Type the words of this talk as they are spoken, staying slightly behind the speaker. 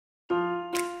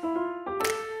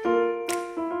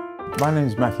My name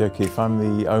is Matthew O'Keefe. I'm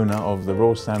the owner of the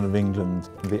Royal Stand of England.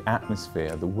 The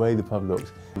atmosphere, the way the pub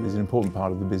looks, is an important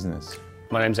part of the business.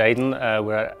 My name's Aidan.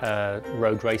 We're at a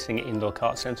road racing indoor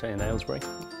kart centre in Aylesbury.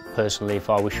 Personally, if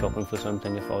I was shopping for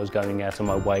something, if I was going out of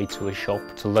my way to a shop,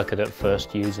 to look at it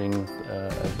first using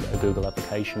a Google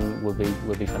application would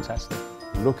be fantastic.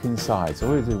 Look inside. So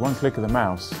all you do, one click of the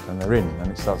mouse and they're in,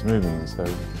 and it starts moving, so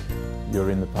you're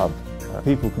in the pub.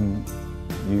 People can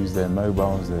use their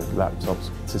mobiles, their laptops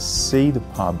to see the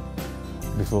pub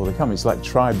before they come. It's like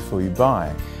try before you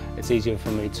buy. It's easier for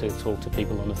me to talk to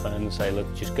people on the phone and say,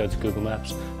 look, just go to Google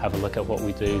Maps, have a look at what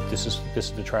we do, this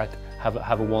is the track, have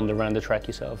a wander around the track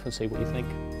yourself and see what you think.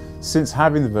 Since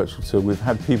having the virtual tour, we've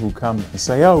had people come and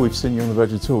say, oh, we've seen you on the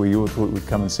virtual tour, we all thought we'd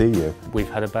come and see you. We've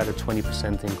had about a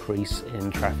 20% increase in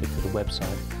traffic to the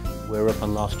website. We're up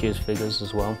on last year's figures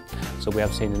as well, so we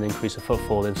have seen an increase of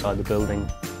footfall inside the building.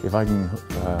 If I can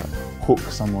hook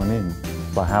someone in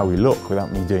by how we look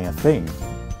without me doing a thing,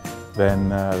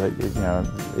 then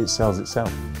it sells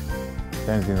itself.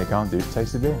 The only thing they can't do is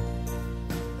taste the beer.